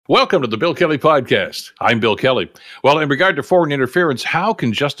Welcome to the Bill Kelly Podcast. I'm Bill Kelly. Well, in regard to foreign interference, how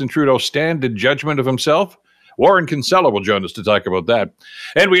can Justin Trudeau stand in judgment of himself? Warren Kinsella will join us to talk about that.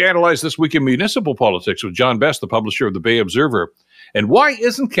 And we analyze this week in municipal politics with John Best, the publisher of the Bay Observer. And why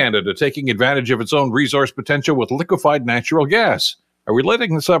isn't Canada taking advantage of its own resource potential with liquefied natural gas? Are we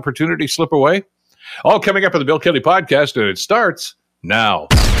letting this opportunity slip away? All coming up on the Bill Kelly Podcast, and it starts now.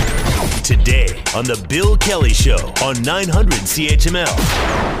 Today on the Bill Kelly Show on 900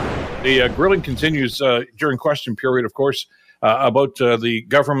 CHML. The grilling continues during question period, of course, about the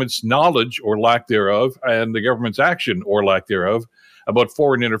government's knowledge or lack thereof and the government's action or lack thereof about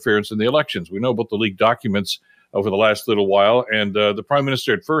foreign interference in the elections. We know about the leaked documents over the last little while, and the Prime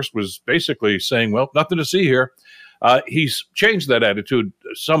Minister at first was basically saying, well, nothing to see here. He's changed that attitude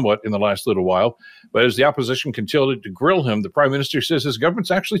somewhat in the last little while, but as the opposition continued to grill him, the Prime Minister says his government's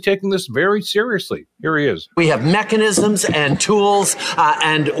actually taking this very seriously. Here he is. We have mechanisms and tools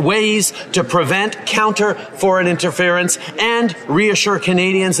and ways to prevent, counter foreign interference and reassure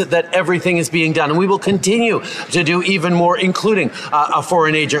Canadians that everything is being done. And we will continue to do even more, including a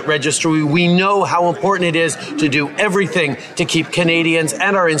foreign agent registry. We know how important it is to do everything to keep Canadians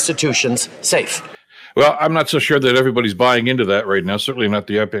and our institutions safe. Well, I'm not so sure that everybody's buying into that right now, certainly not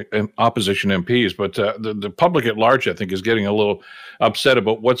the opposition MPs, but the public at large, I think, is getting a little upset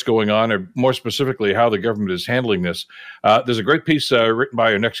about what's going on, or more specifically, how the government is handling this. There's a great piece written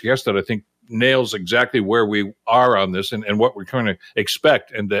by our next guest that I think nails exactly where we are on this and what we're going to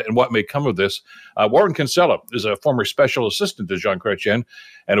expect and what may come of this. Warren Kinsella is a former special assistant to Jean Chrétien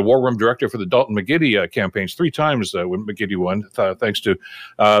and a war room director for the Dalton McGuinty campaigns 3 times when McGuinty won, thanks to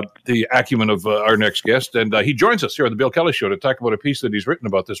the acumen of our next guest. And he joins us here on the Bill Kelly Show to talk about a piece that he's written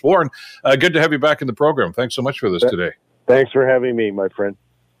about this. Warren, good to have you back in the program. Thanks so much for this today. Thanks for having me, my friend.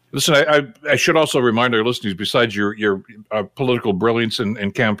 Listen, I should also remind our listeners, besides your political brilliance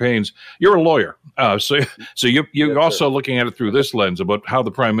and campaigns, you're a lawyer. So you're yes, also looking at it through this lens about how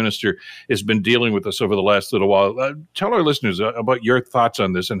the Prime Minister has been dealing with this over the last little while. Tell our listeners about your thoughts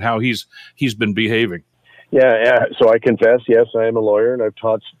on this and how he's been behaving. Yeah. So I confess, yes, I am a lawyer, and I've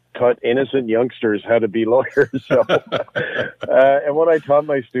taught innocent youngsters how to be lawyers. So, and what I taught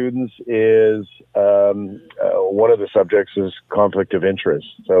my students is one of the subjects is conflict of interest.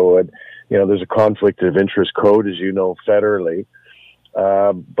 So, there's a conflict of interest code, as you know, federally,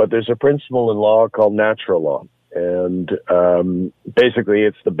 but there's a principle in law called natural law, and basically,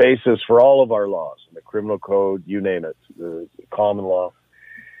 it's the basis for all of our laws, the criminal code, you name it, the common law.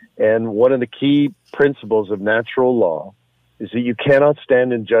 And one of the key principles of natural law is that you cannot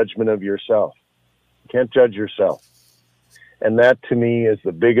stand in judgment of yourself. You can't judge yourself. And that, to me, is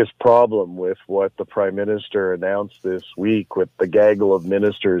the biggest problem with what the Prime Minister announced this week with the gaggle of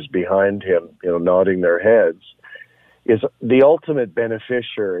ministers behind him, nodding their heads, is the ultimate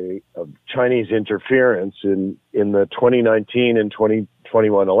beneficiary of Chinese interference in the 2019 and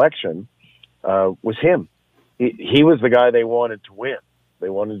 2021 election was him. He was the guy they wanted to win. They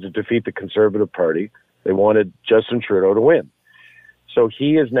wanted to defeat the Conservative Party. They wanted Justin Trudeau to win. So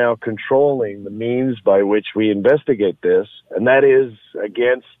he is now controlling the means by which we investigate this, and that is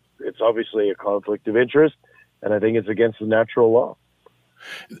it's obviously a conflict of interest, and I think it's against the natural law.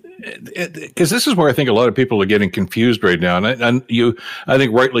 Because this is where I think a lot of people are getting confused right now, and you, I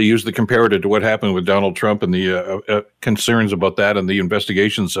think, rightly used the comparative to what happened with Donald Trump and the concerns about that and the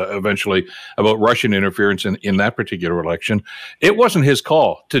investigations eventually about Russian interference in that particular election. It wasn't his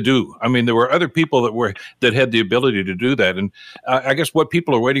call to do. I mean, there were other people that had the ability to do that, and I guess what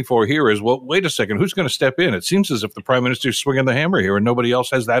people are waiting for here is, well, wait a second, who's going to step in? It seems as if the Prime Minister is swinging the hammer here, and nobody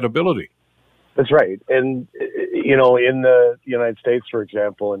else has that ability. That's right, and in the United States, for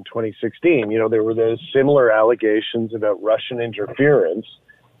example, in 2016, there were those similar allegations about Russian interference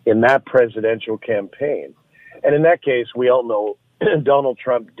in that presidential campaign. And in that case, we all know Donald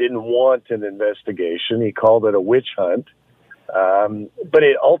Trump didn't want an investigation. He called it a witch hunt. But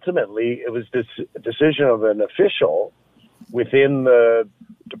it was this decision of an official within the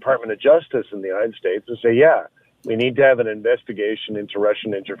Department of Justice in the United States to say, yeah, we need to have an investigation into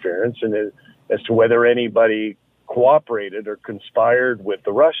Russian interference and as to whether anybody cooperated or conspired with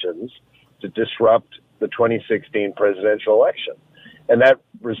the Russians to disrupt the 2016 presidential election. And that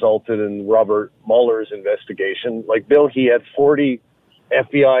resulted in Robert Mueller's investigation. Like Bill, he had 40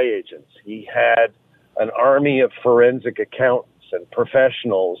 FBI agents. He had an army of forensic accountants and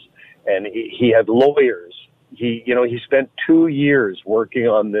professionals, and he had lawyers. He spent 2 years working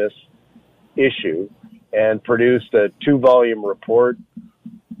on this issue and produced a 2-volume report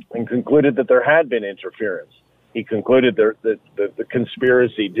and concluded that there had been interference. He concluded that the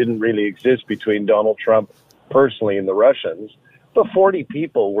conspiracy didn't really exist between Donald Trump personally and the Russians. but 40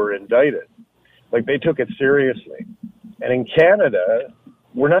 people were indicted. Like, they took it seriously. And in Canada,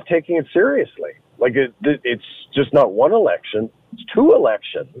 we're not taking it seriously. Like, it's just not one election. It's two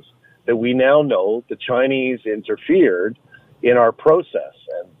elections that we now know the Chinese interfered in our process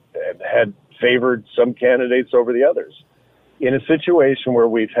and had favored some candidates over the others. In a situation where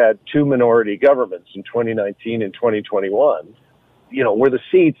we've had two minority governments in 2019 and 2021, where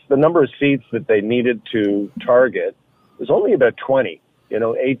the number of seats that they needed to target was only about 20,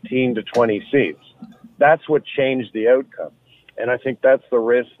 18 to 20 seats. That's what changed the outcome. And I think that's the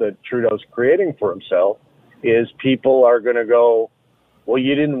risk that Trudeau's creating for himself, is people are going to go, well,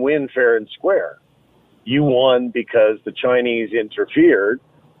 you didn't win fair and square. You won because the Chinese interfered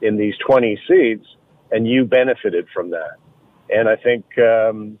in these 20 seats, and you benefited from that. And I think,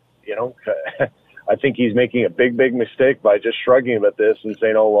 I think he's making a big, big mistake by just shrugging about this and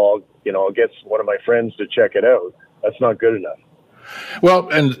saying, oh, well, I'll get one of my friends to check it out. That's not good enough. Well,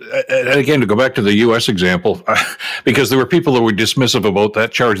 and again, to go back to the U.S. example, because there were people that were dismissive about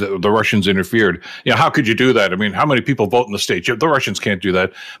that charge that the Russians interfered. How could you do that? I mean, how many people vote in the state? The Russians can't do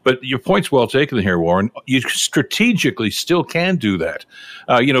that. But your point's well taken here, Warren. You strategically still can do that.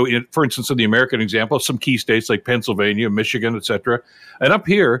 For instance, in the American example, some key states like Pennsylvania, Michigan, et cetera. And up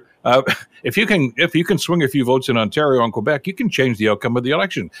here, if you can swing a few votes in Ontario and Quebec, you can change the outcome of the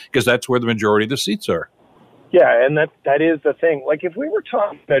election, because that's where the majority of the seats are. Yeah, and that is the thing. Like, if we were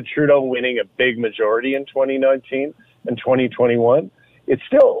talking about Trudeau winning a big majority in 2019 and 2021, it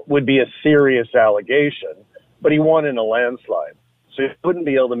still would be a serious allegation, but he won in a landslide. So you wouldn't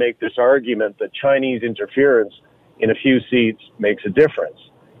be able to make this argument that Chinese interference in a few seats makes a difference.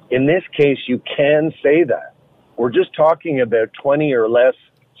 In this case, you can say that. We're just talking about 20 or less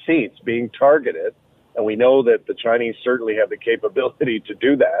seats being targeted, and we know that the Chinese certainly have the capability to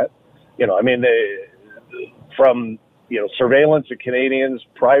do that. From surveillance of Canadians,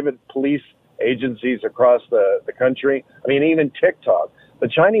 private police agencies across the country. Even TikTok. The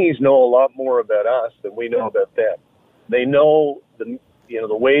Chinese know a lot more about us than we know about them. They know the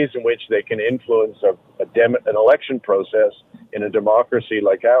ways in which they can influence an election process in a democracy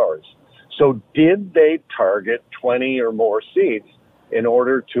like ours. So did they target 20 or more seats in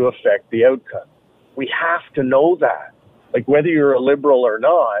order to affect the outcome? We have to know that. Like, whether you're a liberal or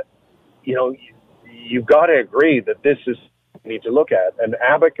not, you've got to agree that this is what we need to look at. And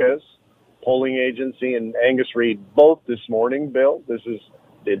Abacus polling agency and Angus Reid, both this morning, Bill,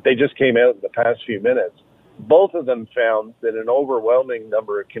 they just came out in the past few minutes. Both of them found that an overwhelming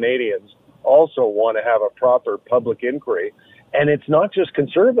number of Canadians also want to have a proper public inquiry. And it's not just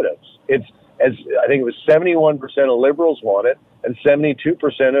conservatives. I think it was 71% of liberals want it and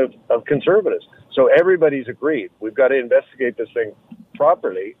 72% of conservatives. So everybody's agreed. We've got to investigate this thing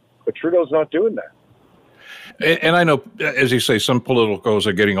properly, but Trudeau's not doing that. And I know, as you say, some politicos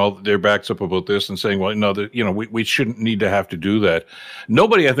are getting all their backs up about this and saying, well, no, we shouldn't need to have to do that.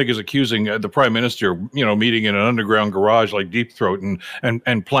 Nobody, I think, is accusing the prime minister, meeting in an underground garage like Deep Throat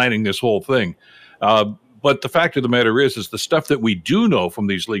and planning this whole thing. But the fact of the matter is the stuff that we do know from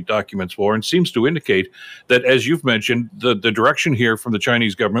these leaked documents, Warren, seems to indicate that, as you've mentioned, the direction here from the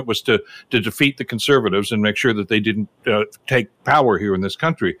Chinese government was to defeat the conservatives and make sure that they didn't take power here in this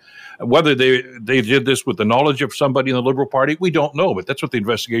country. Whether they did this with the knowledge of somebody in the Liberal Party, we don't know, but that's what the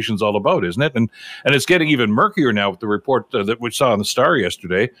investigation's all about, isn't it? And it's getting even murkier now with the report that we saw in the Star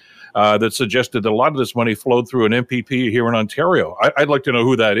yesterday that suggested that a lot of this money flowed through an MPP here in Ontario. I'd like to know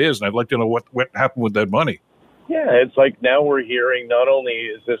who that is, and I'd like to know what happened with that money. Yeah, it's like now we're hearing not only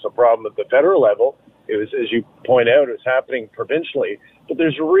is this a problem at the federal level, it was, as you point out, it's happening provincially, but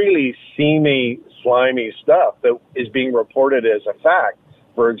there's really seamy, slimy stuff that is being reported as a fact.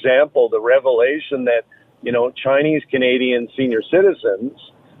 For example, the revelation that, Chinese Canadian senior citizens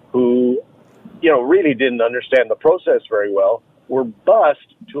who, really didn't understand the process very well were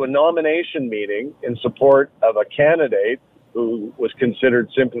bused to a nomination meeting in support of a candidate who was considered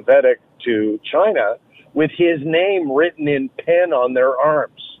sympathetic to China, with his name written in pen on their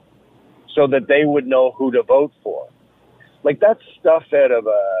arms so that they would know who to vote for. Like, that's stuff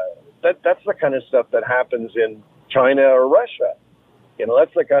that's the kind of stuff that happens in China or Russia.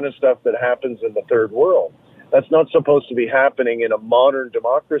 That's the kind of stuff that happens in the third world. That's not supposed to be happening in a modern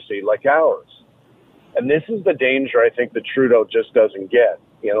democracy like ours. And this is the danger I think that Trudeau just doesn't get.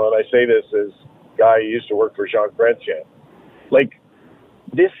 And I say this as a guy who used to work for Jean Chrétien. Like,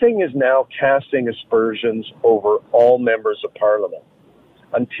 this thing is now casting aspersions over all members of Parliament.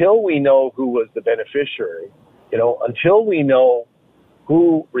 Until we know who was the beneficiary, until we know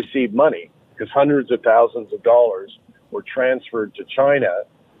who received money, because hundreds of thousands of dollars were transferred to China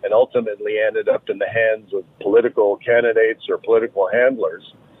and ultimately ended up in the hands of political candidates or political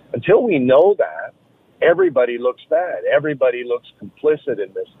handlers. Until we know that, everybody looks bad. Everybody looks complicit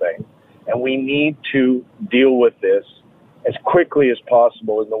in this thing. And we need to deal with this as quickly as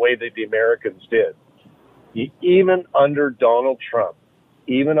possible in the way that the Americans did. Even under Donald Trump,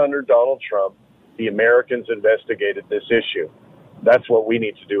 the Americans investigated this issue. That's what we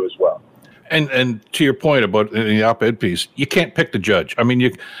need to do as well. And to your point about the op-ed piece, you can't pick the judge. I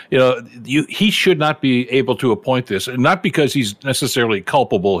mean, he should not be able to appoint this, and not because he's necessarily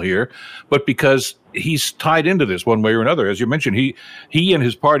culpable here, but because he's tied into this one way or another. As you mentioned, he and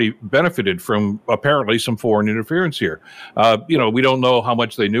his party benefited from apparently some foreign interference here. We don't know how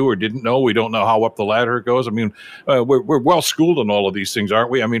much they knew or didn't know. We don't know how up the ladder it goes. I mean, we're well schooled in all of these things,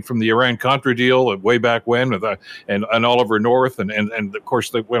 aren't we? I mean, from the Iran-Contra deal way back when, and Oliver North, and of course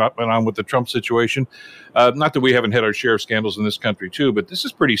they went on with the Trump situation. Not that we haven't had our share of scandals in this country too, but this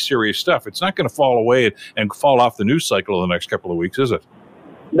is pretty serious stuff. It's not going to fall away and fall off the news cycle in the next couple of weeks, is it?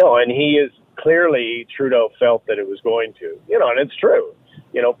 No, and clearly Trudeau felt that it was going to, and it's true.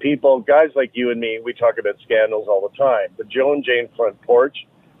 Guys like you and me, we talk about scandals all the time, but Joe and Jane Front Porch,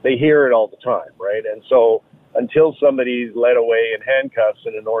 they hear it all the time, right? And so until somebody's led away in handcuffs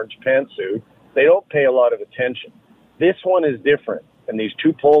in an orange pantsuit, they don't pay a lot of attention. This one is different. And these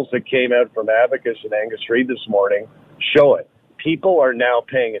two polls that came out from Abacus and Angus Reid this morning show it. People are now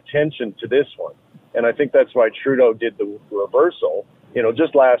paying attention to this one. And I think that's why Trudeau did the reversal.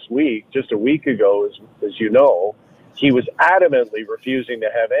 Just last week, just a week ago, as you know, he was adamantly refusing to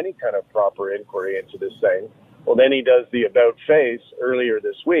have any kind of proper inquiry into this thing. Well, then he does the about face earlier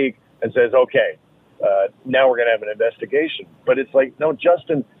this week and says, okay, now we're going to have an investigation. But it's like, no,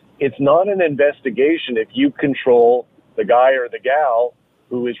 Justin, it's not an investigation if you control the guy or the gal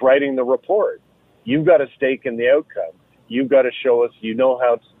who is writing the report. You've got a stake in the outcome. You've got to show us,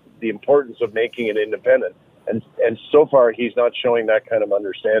 the importance of making it independent. And so far, he's not showing that kind of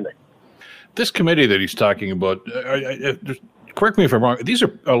understanding. This committee that he's talking about, correct me if I'm wrong, these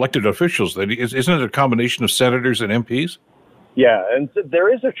are elected officials. Isn't it a combination of senators and MPs? Yeah, and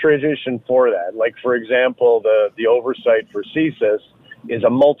there is a tradition for that. Like, for example, the oversight for CSIS is a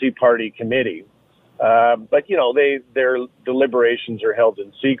multi-party committee. But, their deliberations are held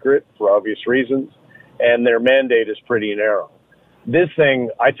in secret for obvious reasons, and their mandate is pretty narrow. This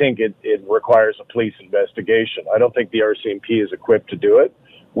thing, I think it requires a police investigation. I don't think the RCMP is equipped to do it.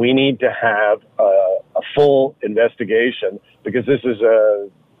 We need to have a full investigation because this is a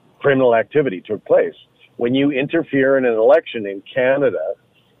criminal activity took place. When you interfere in an election in Canada,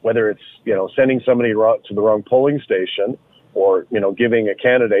 whether it's, sending somebody to the wrong polling station or, giving a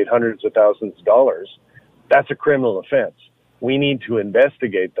candidate hundreds of thousands of dollars, that's a criminal offense. We need to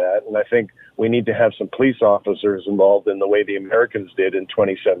investigate that, and I think we need to have some police officers involved in the way the Americans did in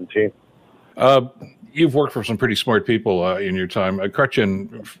 2017. You've worked for some pretty smart people in your time.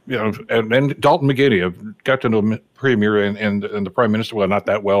 Chrétien, and Dalton McGuinty. I've got to know Premier and the Prime Minister, well, not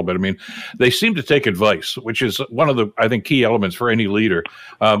that well, but I mean, they seem to take advice, which is one of the, I think, key elements for any leader.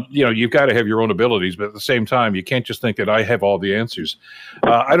 You've got to have your own abilities, but at the same time, you can't just think that I have all the answers.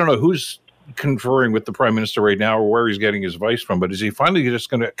 I don't know who's conferring with the Prime Minister right now or where he's getting his advice from, but is he finally just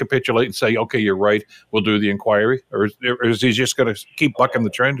going to capitulate and say, okay, you're right, we'll do the inquiry? Or is he just going to keep bucking the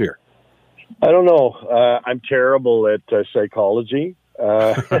trend here? I don't know. I'm terrible at psychology.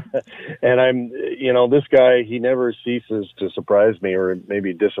 And this guy, he never ceases to surprise me or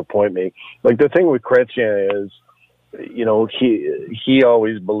maybe disappoint me. Like the thing with Chrétien is, he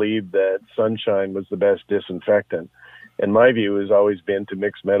always believed that sunshine was the best disinfectant. And my view has always been to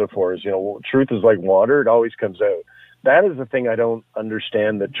mix metaphors. Truth is like water. It always comes out. That is the thing I don't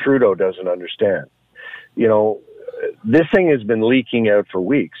understand that Trudeau doesn't understand. This thing has been leaking out for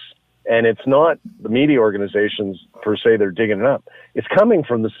weeks. And it's not the media organizations per se, they're digging it up. It's coming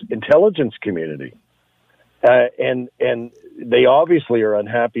from the intelligence community. And they obviously are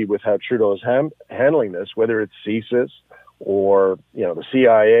unhappy with how Trudeau is handling this, whether it's CSIS or, the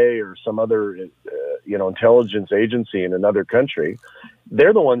CIA or some other, intelligence agency in another country.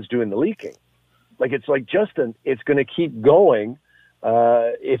 They're the ones doing the leaking. It's like, Justin, it's going to keep going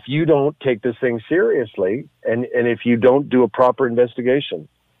if you don't take this thing seriously and if you don't do a proper investigation.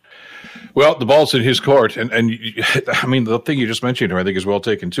 Well, the ball's in his court, and I mean, the thing you just mentioned here, I think, is well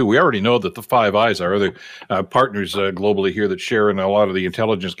taken, too. We already know that the Five Eyes, our other partners globally here that share in a lot of the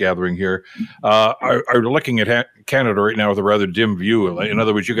intelligence gathering here, are looking at Canada right now with a rather dim view. In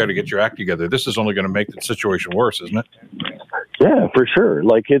other words, you got to get your act together. This is only going to make the situation worse, isn't it? Yeah, for sure.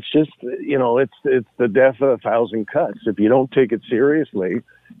 It's just, it's the death of a thousand cuts. If you don't take it seriously,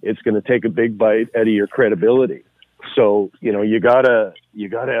 it's going to take a big bite out of your credibility. So, you gotta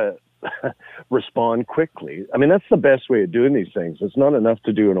respond quickly. I mean, that's the best way of doing these things. It's not enough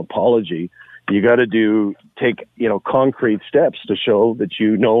to do an apology. You got to take concrete steps to show that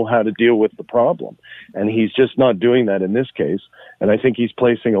you know how to deal with the problem. And he's just not doing that in this case. And I think he's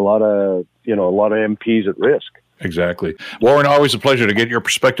placing a lot of MPs at risk. Exactly. Warren, always a pleasure to get your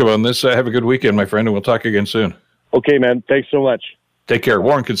perspective on this. Have a good weekend, my friend, and we'll talk again soon. Okay, man. Thanks so much. Take care.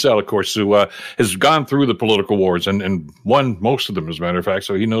 Warren Kinsella, of course, who has gone through the political wars and won most of them, as a matter of fact.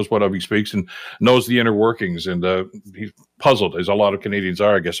 So he knows what of he speaks and knows the inner workings. And he's puzzled, as a lot of Canadians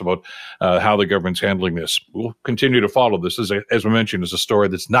are, I guess, about how the government's handling this. We'll continue to follow this. As we mentioned, is a story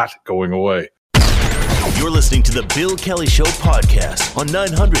that's not going away. You're listening to the Bill Kelly Show podcast on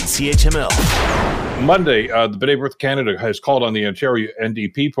 900 CHML. Monday, the B'nai B'rith Canada has called on the Ontario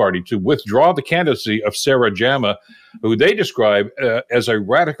NDP party to withdraw the candidacy of Sarah Jama, who they describe as a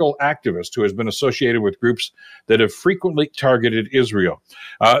radical activist who has been associated with groups that have frequently targeted Israel.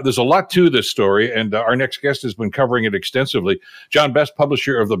 There's a lot to this story, and our next guest has been covering it extensively. John Best,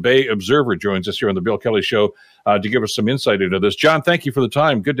 publisher of the Bay Observer, joins us here on the Bill Kelly Show to give us some insight into this. John, thank you for the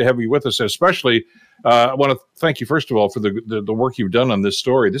time. Good to have you with us, especially I want to thank you, first of all, for the work you've done on this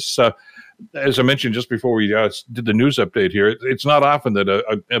story. This, as I mentioned just before we did the news update here, it's not often that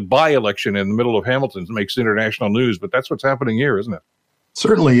a by-election in the middle of Hamilton makes international news, but that's what's happening here, isn't it?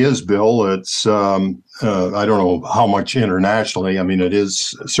 Certainly is, Bill. It's I don't know how much internationally. I mean, it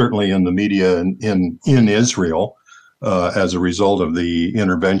is certainly in the media in Israel as a result of the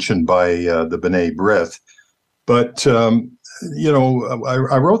intervention by the B'nai B'rith. But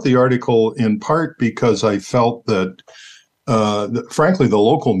I wrote the article in part because I felt that, frankly, the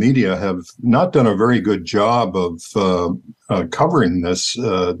local media have not done a very good job of covering this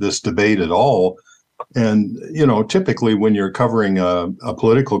debate at all. And, typically when you're covering a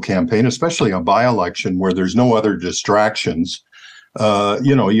political campaign, especially a by-election where there's no other distractions,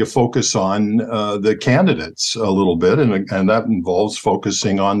 you focus on the candidates a little bit, and that involves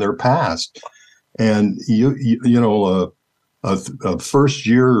focusing on their past. And, a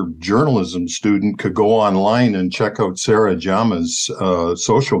first-year journalism student could go online and check out Sarah Jama's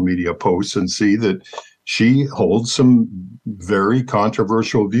social media posts and see that she holds some very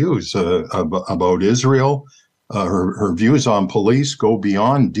controversial views about Israel. Her views on police go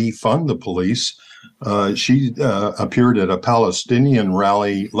beyond defund the police. She appeared at a Palestinian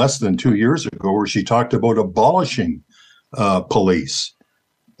rally less than 2 years ago where she talked about abolishing police.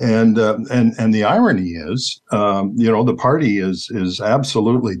 And the irony is, the party is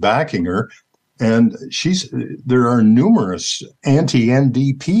absolutely backing her, and there are numerous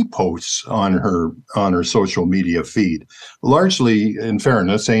anti-NDP posts on her social media feed, largely, in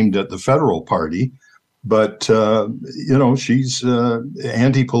fairness, aimed at the federal party. But she's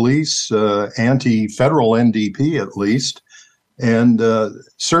anti-police, anti-federal NDP at least, and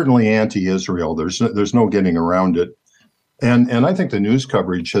certainly anti-Israel. There's no getting around it. And I think the news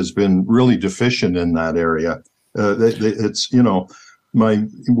coverage has been really deficient in that area. It's,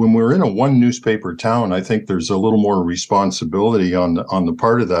 when we're in a one newspaper town, I think there's a little more responsibility on the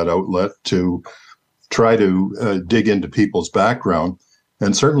part of that outlet to try to dig into people's background.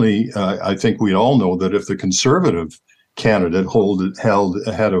 And certainly, I think we all know that if the Conservative candidate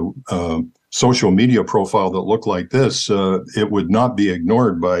had a social media profile that looked like this, it would not be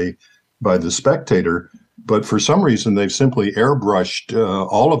ignored by the Spectator. But for some reason, they've simply airbrushed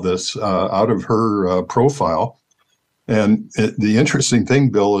all of this out of her profile. And the interesting thing,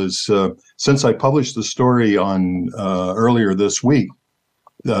 Bill, is since I published the story on earlier this week,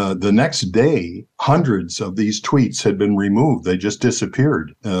 the next day, hundreds of these tweets had been removed. They just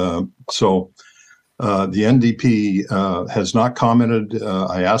disappeared. So the NDP has not commented.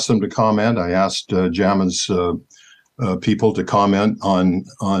 I asked them to comment. I asked Jama's people to comment on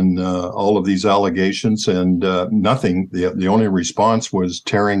all of these allegations, and nothing. The only response was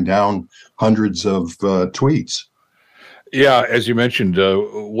tearing down hundreds of tweets. Yeah, as you mentioned,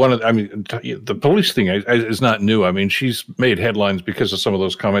 the police thing is not new. I mean, she's made headlines because of some of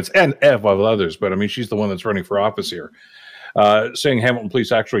those comments and of others, but I mean, she's the one that's running for office here, saying Hamilton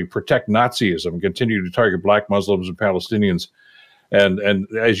police actually protect Nazism, continue to target Black Muslims and Palestinians. And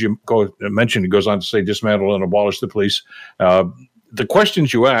as you mentioned, it goes on to say dismantle and abolish the police. The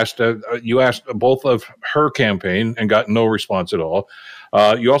questions you asked both of her campaign and got no response at all.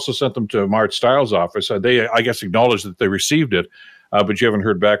 You also sent them to Mart Stiles' office. They, I guess, acknowledged that they received it, but you haven't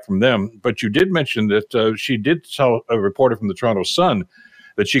heard back from them. But you did mention that she did tell a reporter from the Toronto Sun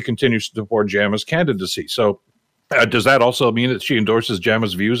that she continues to support Jama's candidacy. So does that also mean that she endorses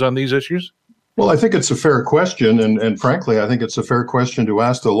Jama's views on these issues? Well, I think it's a fair question, and frankly, I think it's a fair question to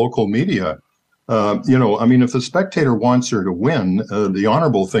ask the local media. I mean, if the Spectator wants her to win, the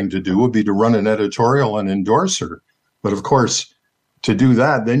honorable thing to do would be to run an editorial and endorse her. But of course, to do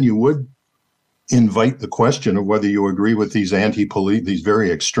that, then you would invite the question of whether you agree with these anti-police, these very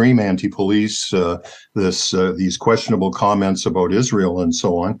extreme anti-police, these questionable comments about Israel and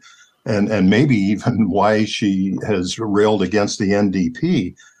so on, and maybe even why she has railed against the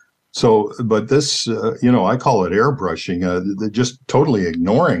NDP. So, but this, I call it airbrushing, just totally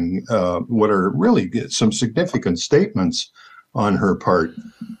ignoring what are really some significant statements on her part.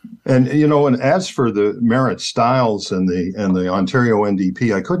 And, and as for the Marit Stiles and the Ontario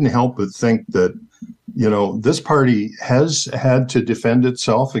NDP, I couldn't help but think that, this party has had to defend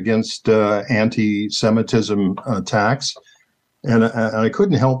itself against anti-Semitism attacks. And I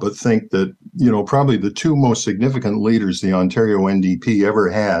couldn't help but think that, probably the two most significant leaders the Ontario NDP ever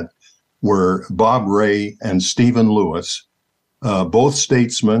had were Bob Rae and Stephen Lewis, both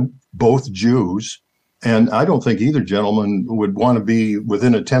statesmen, both Jews. And I don't think either gentleman would want to be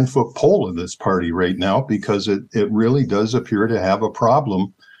within a 10-foot pole of this party right now, because it really does appear to have a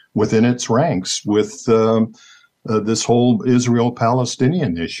problem within its ranks with this whole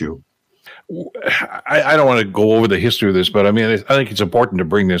Israel-Palestinian issue. I don't want to go over the history of this, but I mean, I think it's important to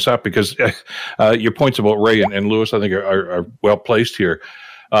bring this up because your points about Rae and Lewis, I think, are well placed here.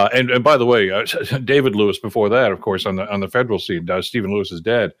 And by the way, David Lewis before that, of course, on the federal seat, Stephen Lewis is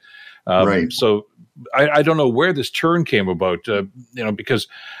dead. Right. So I don't know where this turn came about, because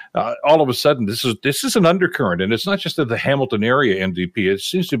all of a sudden this is an undercurrent, and it's not just at the Hamilton area NDP. It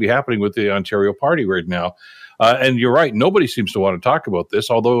seems to be happening with the Ontario Party right now. And you're right, nobody seems to want to talk about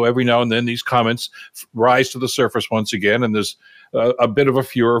this, although every now and then these comments rise to the surface once again, and there's a bit of a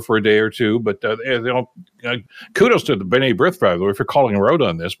furor for a day or two. But kudos to the B'nai B'rith, by the way, for calling her out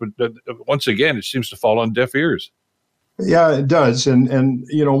on this. But once again, it seems to fall on deaf ears. Yeah, it does. And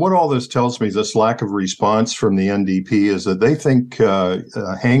what all this tells me, this lack of response from the NDP, is that they think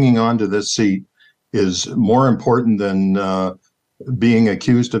hanging on to this seat is more important than being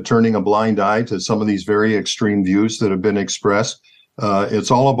accused of turning a blind eye to some of these very extreme views that have been expressed. It's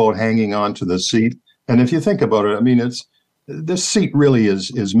all about hanging on to the seat. And if you think about it, I mean, this seat really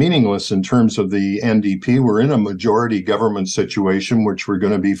is meaningless in terms of the NDP. We're in a majority government situation, which we're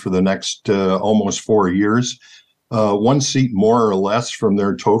going to be for the next almost 4 years. One seat more or less from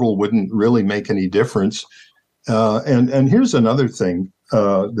their total wouldn't really make any difference. And here's another thing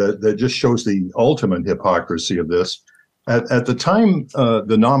that just shows the ultimate hypocrisy of this. At the time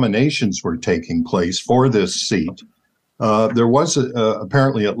the nominations were taking place for this seat, there was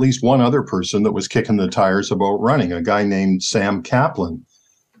apparently at least one other person that was kicking the tires about running, a guy named Sam Kaplan.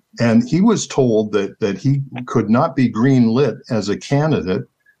 And he was told that he could not be greenlit as a candidate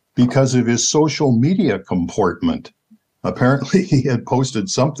because of his social media comportment. Apparently, he had posted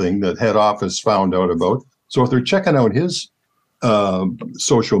something that head office found out about. So if they're checking out his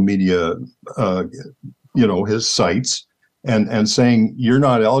social media, his sites, and saying you're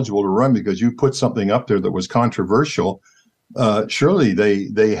not eligible to run because you put something up there that was controversial, surely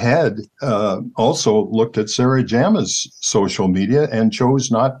they had also looked at Sarah Jama's social media and chose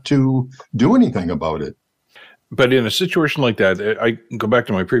not to do anything about it. But in a situation like that, I go back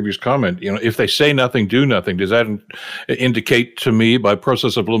to my previous comment. If they say nothing, do nothing. Does that indicate to me, by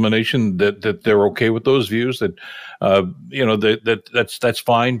process of elimination, that they're okay with those views? That that's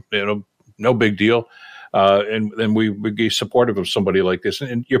fine. No big deal. And we would be supportive of somebody like this.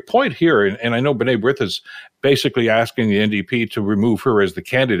 And your point here, and I know B'nai B'rith is basically asking the NDP to remove her as the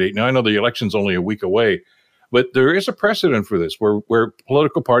candidate. Now, I know the election's only a week away, but there is a precedent for this where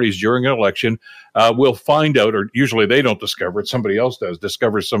political parties during an election will find out, or usually they don't discover it, somebody else does,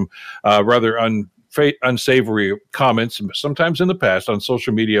 discover some rather unsavory comments, sometimes in the past on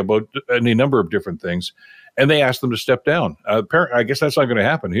social media about any number of different things, and they ask them to step down. I guess that's not going to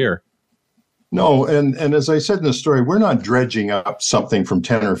happen here. No, and as I said in the story, we're not dredging up something from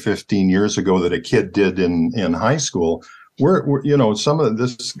 10 or 15 years ago that a kid did in high school. We're some of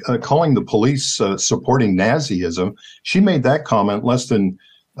this calling the police supporting Nazism. She made that comment less than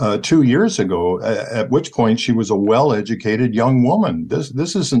 2 years ago, at which point she was a well-educated young woman.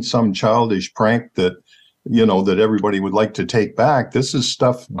 This isn't some childish prank that everybody would like to take back. This is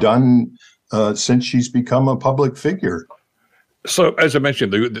stuff done since she's become a public figure. So, as I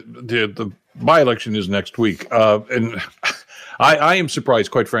mentioned, the by-election is next week, and I am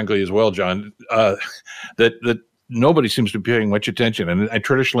surprised, quite frankly, as well, John, that nobody seems to be paying much attention, and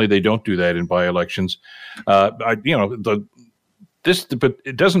traditionally they don't do that in by-elections. But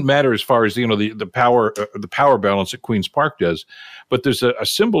it doesn't matter as far as the power balance at Queen's Park does. But there's a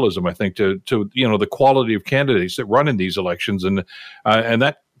symbolism, I think, to the quality of candidates that run in these elections, and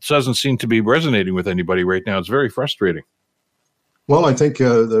that doesn't seem to be resonating with anybody right now. It's very frustrating. Well, I think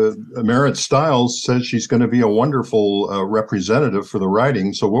the Marit Stiles says she's going to be a wonderful representative for the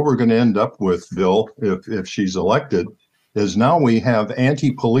riding. So what we're going to end up with, Bill, if she's elected, is now we have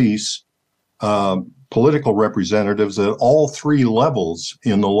anti-police political representatives at all three levels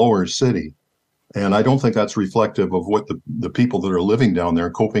in the lower city. And I don't think that's reflective of what the people that are living down there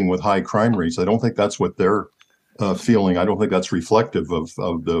coping with high crime rates. I don't think that's what they're feeling. I don't think that's reflective of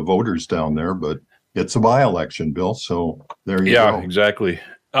the voters down there, but it's a by-election, Bill. So there you go. Yeah, exactly.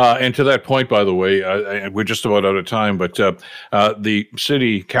 And to that point, by the way, we're just about out of time, but the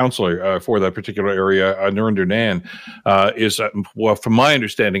city councilor for that particular area, Narinder Nan, is, well, from my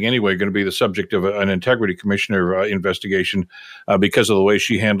understanding anyway, going to be the subject of an integrity commissioner investigation because of the way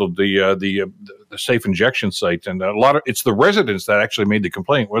she handled the safe injection site. And it's the residents that actually made the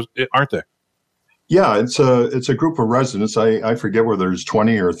complaint, aren't they? Yeah, it's a group of residents. I forget whether there's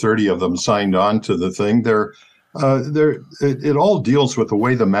 20 or 30 of them signed on to the thing. It all deals with the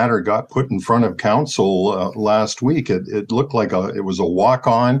way the matter got put in front of council last week. It looked like it was a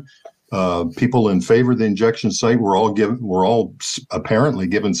walk-on. People in favor of the injection site were all apparently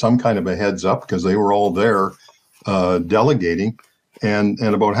given some kind of a heads up because they were all there delegating. And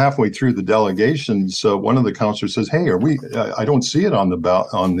about halfway through the delegations, one of the councilors says, "Hey, I don't see it on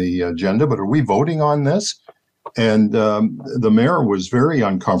the agenda, but are we voting on this?" And the mayor was very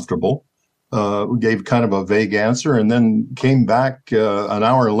uncomfortable. Gave kind of a vague answer and then came back an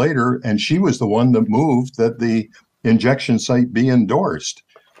hour later, and she was the one that moved that the injection site be endorsed.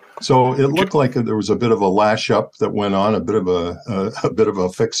 So it looked like there was a bit of a lash up that went on, a bit of a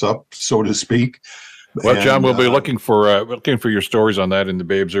fix up, so to speak. Well, John, we'll be looking for your stories on that in the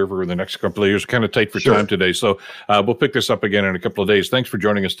Bay Observer in the next couple of years. Kind of tight for time today, so we'll pick this up again in a couple of days. Thanks for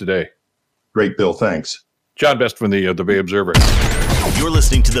joining us today. Great, Bill. Thanks. John Best from the Bay Observer. You're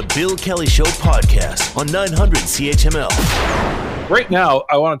listening to the Bill Kelly Show podcast on 900 CHML. Right now,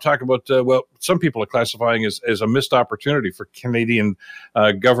 I want to talk about, some people are classifying as a missed opportunity for Canadian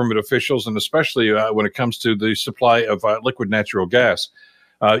government officials, and especially when it comes to the supply of liquid natural gas.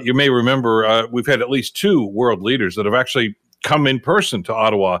 You may remember we've had at least two world leaders that have actually come in person to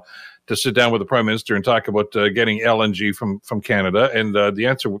Ottawa to sit down with the Prime Minister and talk about getting LNG from Canada. And the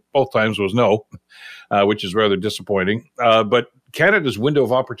answer both times was no, which is rather disappointing. But Canada's window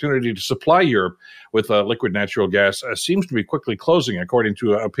of opportunity to supply Europe with liquid natural gas seems to be quickly closing, according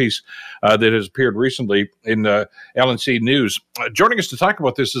to a piece that has appeared recently in LNC News. Joining us to talk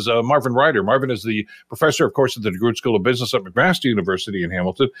about this is Marvin Ryder. Marvin is the professor, of course, at the DeGroote School of Business at McMaster University in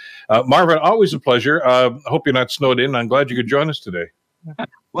Hamilton. Marvin, always a pleasure. I hope you're not snowed in. I'm glad you could join us today.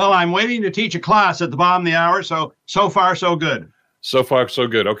 Well, I'm waiting to teach a class at the bottom of the hour, so far, so good. So far, so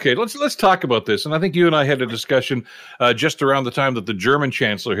good. Okay, let's talk about this. And I think you and I had a discussion just around the time that the German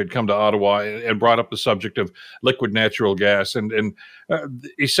chancellor had come to Ottawa and brought up the subject of liquid natural gas. And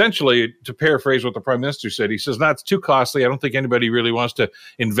essentially, to paraphrase what the Prime Minister said, he says, "No, it's too costly. I don't think anybody really wants to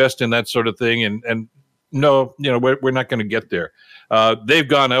invest in that sort of thing. And no, we're not going to get there." They've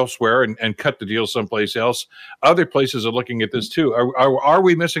gone elsewhere and cut the deal someplace else. Other places are looking at this too. Are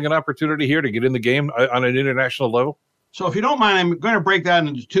we missing an opportunity here to get in the game on an international level? So if you don't mind, I'm going to break that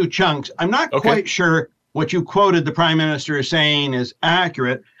into two chunks. I'm not quite sure what you quoted the Prime Minister as saying is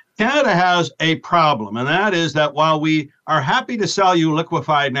accurate. Canada has a problem, and that is that while we are happy to sell you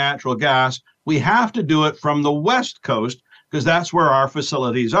liquefied natural gas, we have to do it from the West Coast because that's where our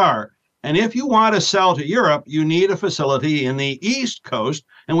facilities are. And if you want to sell to Europe, you need a facility in the East Coast,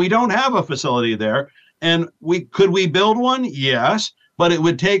 and we don't have a facility there. And could we build one? Yes, but it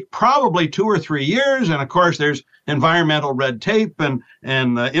would take probably 2 or 3 years. And of course, there's environmental red tape and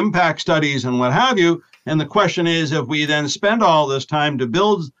impact studies and what have you. And the question is, if we then spend all this time to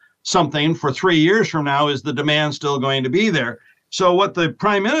build something for 3 years from now, is the demand still going to be there? So what the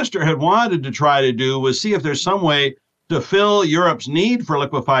Prime Minister had wanted to try to do was see if there's some way to fill Europe's need for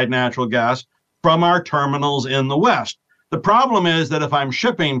liquefied natural gas from our terminals in the West. The problem is that if I'm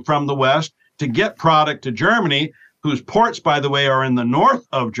shipping from the West to get product to Germany, whose ports, by the way, are in the north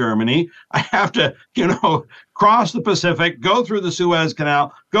of Germany, I have to, cross the Pacific, go through the Suez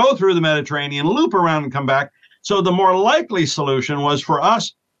Canal, go through the Mediterranean, loop around and come back. So the more likely solution was for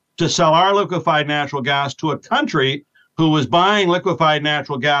us to sell our liquefied natural gas to a country who was buying liquefied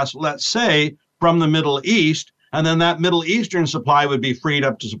natural gas, let's say, from the Middle East, and then that Middle Eastern supply would be freed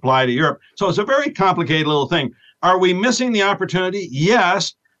up to supply to Europe. So it's a very complicated little thing. Are we missing the opportunity?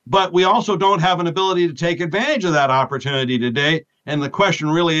 Yes, but we also don't have an ability to take advantage of that opportunity today. And the question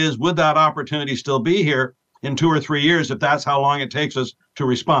really is, would that opportunity still be here in 2 or 3 years if that's how long it takes us to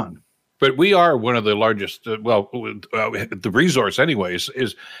respond? But we are one of the largest. The resource, anyways,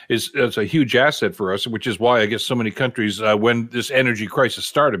 is a huge asset for us, which is why I guess so many countries, when this energy crisis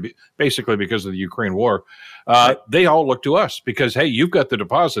started, basically because of the Ukraine war, they all look to us because, hey, you've got the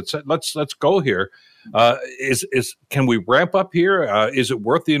deposits. Let's go here. Can we ramp up here? Is it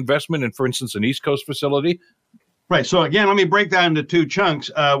worth the investment in, for instance, an East Coast facility? Right. So again, let me break that into two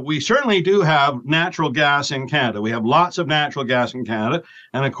chunks. We certainly do have natural gas in Canada. We have lots of natural gas in Canada.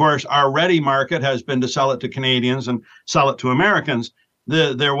 And of course, our ready market has been to sell it to Canadians and sell it to Americans.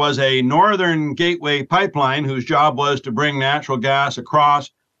 There was a Northern Gateway pipeline whose job was to bring natural gas across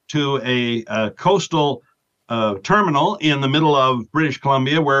to a coastal terminal in the middle of British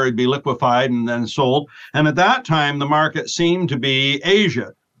Columbia where it'd be liquefied and then sold. And at that time, the market seemed to be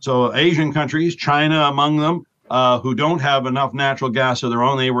Asia. So Asian countries, China among them, who don't have enough natural gas of their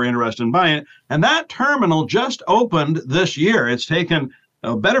own, they were interested in buying it. And that terminal just opened this year. It's taken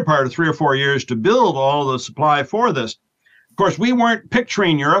a better part of 3 or 4 years to build all the supply for this. Of course, we weren't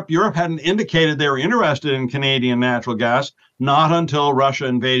picturing Europe. Europe hadn't indicated they were interested in Canadian natural gas, not until Russia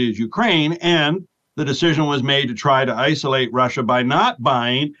invaded Ukraine, and the decision was made to try to isolate Russia by not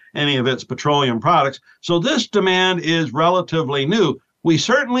buying any of its petroleum products. So this demand is relatively new. We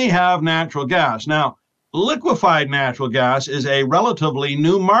certainly have natural gas. Now, liquefied natural gas is a relatively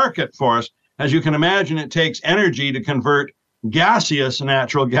new market for us. As you can imagine, it takes energy to convert gaseous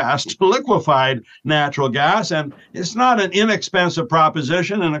natural gas to liquefied natural gas, and it's not an inexpensive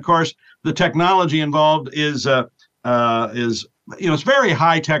proposition. And of course, the technology involved is it's very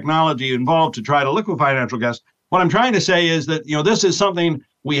high technology involved to try to liquefy natural gas. What I'm trying to say is that this is something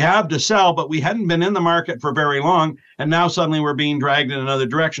we have to sell, but we hadn't been in the market for very long, and now suddenly we're being dragged in another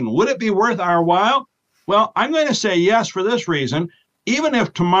direction. Would it be worth our while? Well, I'm going to say yes for this reason. Even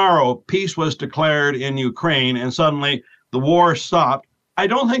if tomorrow peace was declared in Ukraine and suddenly the war stopped, I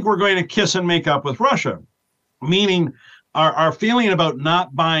don't think we're going to kiss and make up with Russia. Meaning our feeling about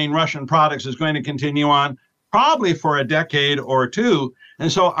not buying Russian products is going to continue on probably for a decade or two.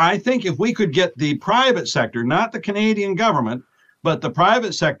 And so I think if we could get the private sector, not the Canadian government, but the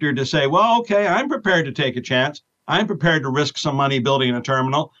private sector to say, well, okay, I'm prepared to take a chance. I'm prepared to risk some money building a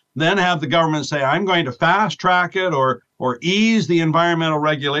terminal, then have the government say, I'm going to fast track it or ease the environmental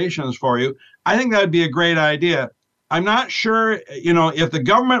regulations for you. I think that would be a great idea. I'm not sure, if the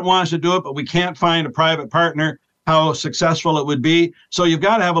government wants to do it, but we can't find a private partner, how successful it would be. So you've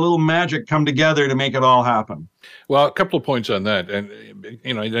got to have a little magic come together to make it all happen. Well, a couple of points on that. And,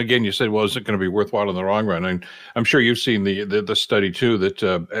 again, you said, well, is it going to be worthwhile in the long run? And I'm sure you've seen the study, too,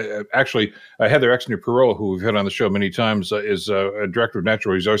 that actually Heather Exner-Perot, who we've had on the show many times, is a director of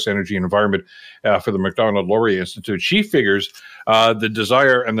natural resource, energy, and environment for the Macdonald-Laurier Institute. She figures the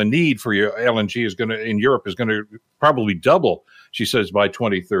desire and the need for your LNG in Europe is going to probably double, she says, by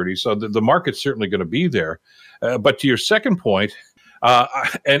 2030. So the market's certainly going to be there. But to your second point,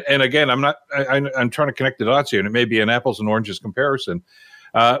 and again, I'm trying to connect the dots here, and it may be an apples and oranges comparison.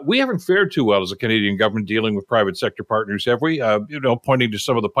 We haven't fared too well as a Canadian government dealing with private sector partners, have we? Pointing to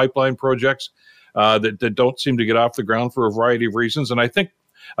some of the pipeline projects that don't seem to get off the ground for a variety of reasons. And I think,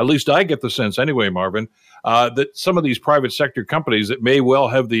 at least I get the sense anyway, Marvin, that some of these private sector companies that may well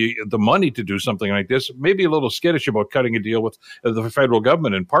have the money to do something like this may be a little skittish about cutting a deal with the federal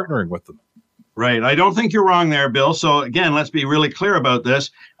government and partnering with them. Right. I don't think you're wrong there, Bill. So again, let's be really clear about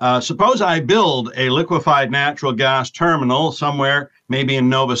this. Suppose I build a liquefied natural gas terminal somewhere, maybe in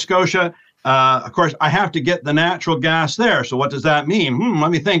Nova Scotia. Of course, I have to get the natural gas there. So what does that mean?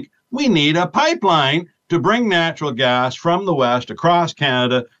 Let me think. We need a pipeline to bring natural gas from the West across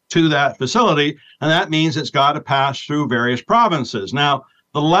Canada to that facility. And that means it's got to pass through various provinces. Now,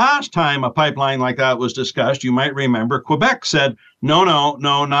 the last time a pipeline like that was discussed, you might remember, Quebec said, no,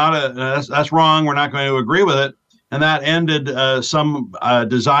 that's wrong. We're not going to agree with it. And that ended some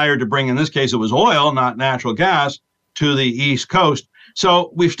desire to bring, in this case, it was oil, not natural gas, to the East Coast.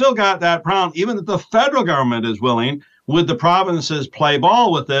 So we've still got that problem, even that the federal government is willing. Would the provinces play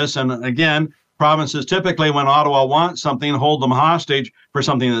ball with this? And again, provinces typically, when Ottawa wants something, hold them hostage for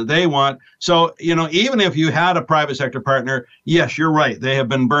something that they want. So, even if you had a private sector partner, yes, you're right. They have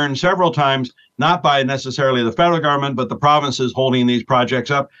been burned several times, not by necessarily the federal government, but the provinces holding these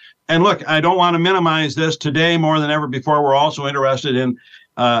projects up. And look, I don't want to minimize this. Today, more than ever before, we're also interested in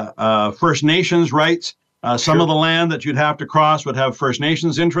First Nations rights. Some of the land that you'd have to cross would have First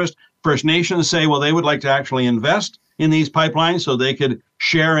Nations interest. First Nations say, well, they would like to actually invest in these pipelines so they could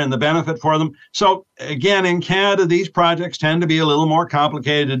share in the benefit for them. So again, in Canada, these projects tend to be a little more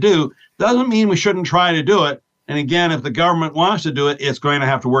complicated to do. Doesn't mean we shouldn't try to do it. And again, if the government wants to do it, it's going to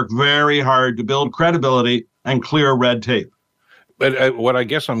have to work very hard to build credibility and clear red tape. But what I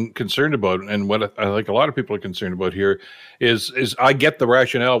guess I'm concerned about, and what I think a lot of people are concerned about here, is I get the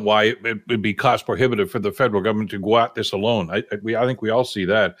rationale why it would be cost prohibitive for the federal government to go at this alone. I think we all see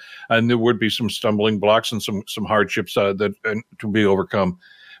that, and there would be some stumbling blocks and some hardships that to be overcome.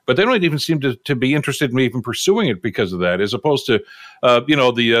 But they don't even seem to be interested in even pursuing it because of that, as opposed to,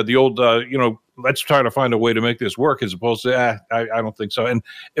 the old, let's try to find a way to make this work, as opposed to, I don't think so. And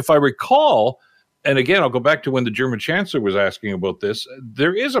if I recall. And again, I'll go back to when the German chancellor was asking about this.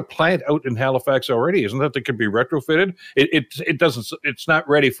 There is a plant out in Halifax already, isn't that could be retrofitted? It doesn't. It's not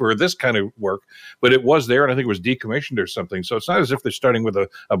ready for this kind of work, but it was there, and I think it was decommissioned or something. So it's not as if they're starting with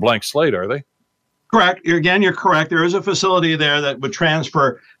a blank slate, are they? Correct. You're correct. There is a facility there that would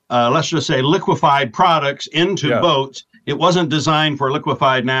transfer, let's just say, liquefied products into boats. It wasn't designed for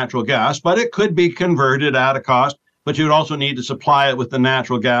liquefied natural gas, but it could be converted at a cost. But you would also need to supply it with the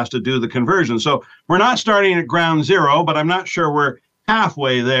natural gas to do the conversion. So we're not starting at ground zero, but I'm not sure we're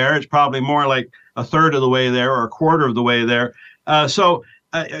halfway there. It's probably more like a third of the way there or a quarter of the way there. I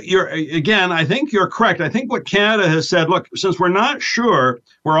think you're correct. I think what Canada has said, look, since we're not sure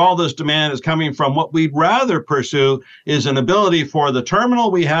where all this demand is coming from, what we'd rather pursue is an ability for the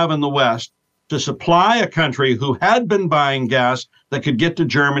terminal we have in the West to supply a country who had been buying gas that could get to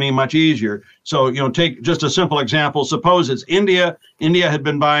Germany much easier. So, take just a simple example. Suppose it's India. India had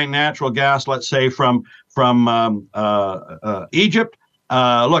been buying natural gas, let's say, from Egypt.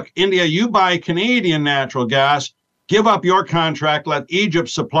 Look, India, you buy Canadian natural gas, give up your contract, let Egypt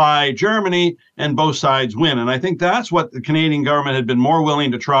supply Germany, and both sides win. And I think that's what the Canadian government had been more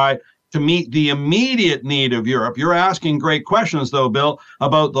willing to try to meet the immediate need of Europe. You're asking great questions, though, Bill,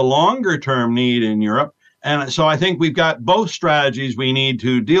 about the longer-term need in Europe. And so I think we've got both strategies we need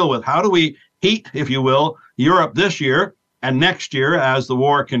to deal with. How do we heat, if you will, Europe this year and next year as the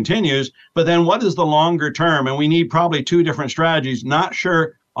war continues? But then what is the longer term? And we need probably two different strategies. Not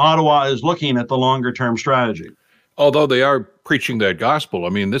sure Ottawa is looking at the longer-term strategy. Although they are preaching that gospel. I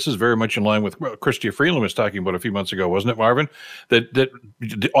mean, this is very much in line with what Chrystia Freeland was talking about a few months ago, wasn't it, Marvin? That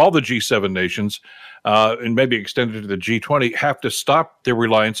all the G7 nations, and maybe extended to the G20, have to stop their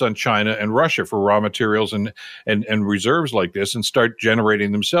reliance on China and Russia for raw materials and reserves like this and start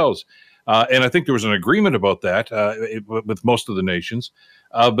generating themselves. And I think there was an agreement about that with most of the nations.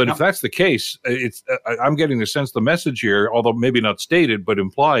 But if that's the case, I'm getting the sense the message here, although maybe not stated but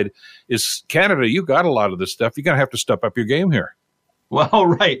implied, is Canada, you got a lot of this stuff. You're going to have to step up your game here. Well,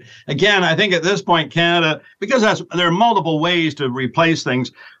 right. Again, I think at this point, Canada, because there are multiple ways to replace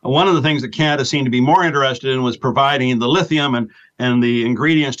things. One of the things that Canada seemed to be more interested in was providing the lithium and the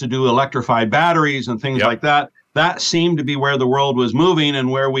ingredients to do electrified batteries and things like that. That seemed to be where the world was moving and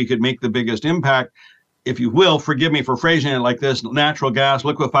where we could make the biggest impact. If you will, forgive me for phrasing it like this, natural gas,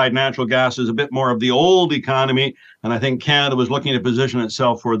 liquefied natural gas is a bit more of the old economy. And I think Canada was looking to position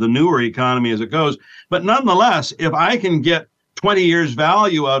itself for the newer economy as it goes. But nonetheless, if I can get 20 years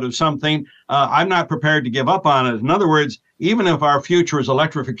value out of something, I'm not prepared to give up on it. In other words, even if our future is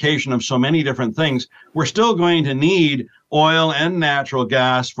electrification of so many different things, we're still going to need oil and natural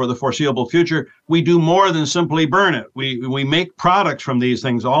gas for the foreseeable future. We do more than simply burn it. We make products from these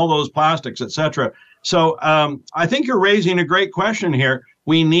things, all those plastics, etc. So I think you're raising a great question here.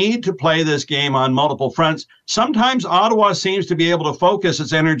 We need to play this game on multiple fronts. Sometimes Ottawa seems to be able to focus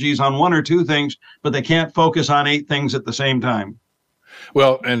its energies on one or two things, but they can't focus on 8 things at the same time.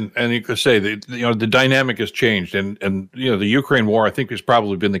 Well, and you could say that the dynamic has changed, and the Ukraine war I think has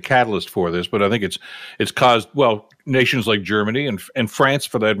probably been the catalyst for this, but I think it's caused nations like Germany and France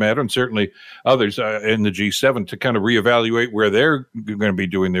for that matter, and certainly others in the G7 to kind of reevaluate where they're going to be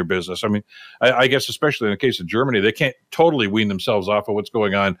doing their business. I mean, I guess especially in the case of Germany, they can't totally wean themselves off of what's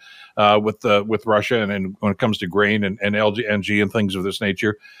going on with Russia and when it comes to grain and LNG and things of this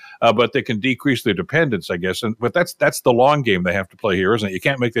nature. But they can decrease their dependence, I guess. But that's the long game they have to play here, isn't it? You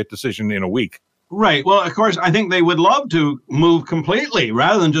can't make that decision in a week. Right. Well, of course, I think they would love to move completely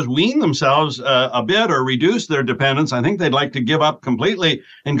rather than just wean themselves a bit or reduce their dependence. I think they'd like to give up completely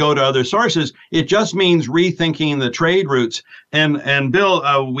and go to other sources. It just means rethinking the trade routes. And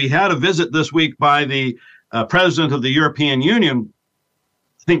Bill, we had a visit this week by the president of the European Union.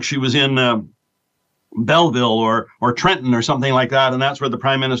 I think she was in Belleville or Trenton or something like that, and that's where the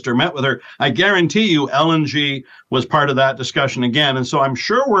prime minister met with her. I guarantee you LNG was part of that discussion again, and so I'm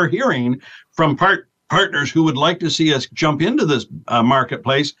sure we're hearing from partners who would like to see us jump into this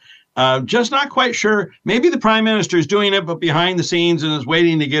marketplace. Just not quite sure. Maybe the prime minister is doing it, but behind the scenes and is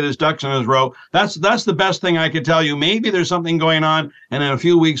waiting to get his ducks in his row. That's the best thing I could tell you. Maybe there's something going on, and in a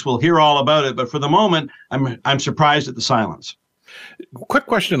few weeks we'll hear all about it. But for the moment, I'm surprised at the silence. Quick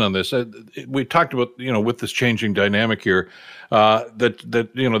question on this. We talked about, with this changing dynamic here, that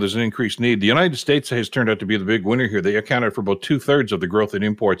there's an increased need. The United States has turned out to be the big winner here. They accounted for about 2/3 of the growth in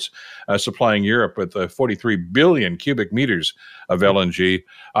imports supplying Europe with 43 billion cubic meters of LNG.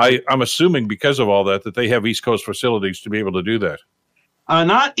 I'm assuming because of all that they have East Coast facilities to be able to do that.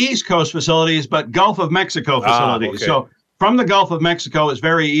 Not East Coast facilities, but Gulf of Mexico facilities. Okay. So from the Gulf of Mexico, it's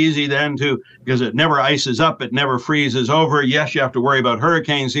very easy then because it never ices up, it never freezes over. Yes, you have to worry about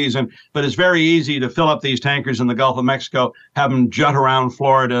hurricane season, but it's very easy to fill up these tankers in the Gulf of Mexico, have them jut around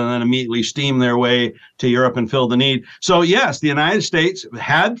Florida, and then immediately steam their way to Europe and fill the need. So yes, the United States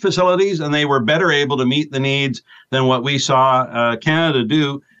had facilities, and they were better able to meet the needs than what we saw Canada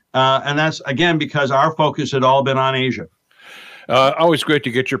do. And that's, again, because our focus had all been on Asia. Always great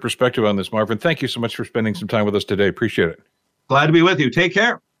to get your perspective on this, Marvin. Thank you so much for spending some time with us today. Appreciate it. Glad to be with you. Take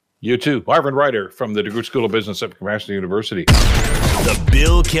care. You too. Marvin Ryder from the DeGroote School of Business at McMaster University. The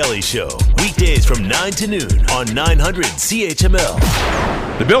Bill Kelly Show, weekdays from 9 to noon on 900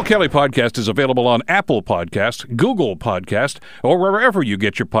 CHML. The Bill Kelly Podcast is available on Apple Podcast, Google Podcast, or wherever you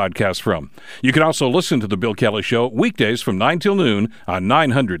get your podcasts from. You can also listen to The Bill Kelly Show weekdays from 9 till noon on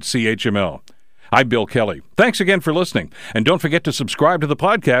 900 CHML. I'm Bill Kelly. Thanks again for listening. And don't forget to subscribe to the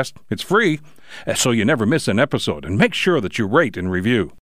podcast. It's free, so you never miss an episode. And make sure that you rate and review.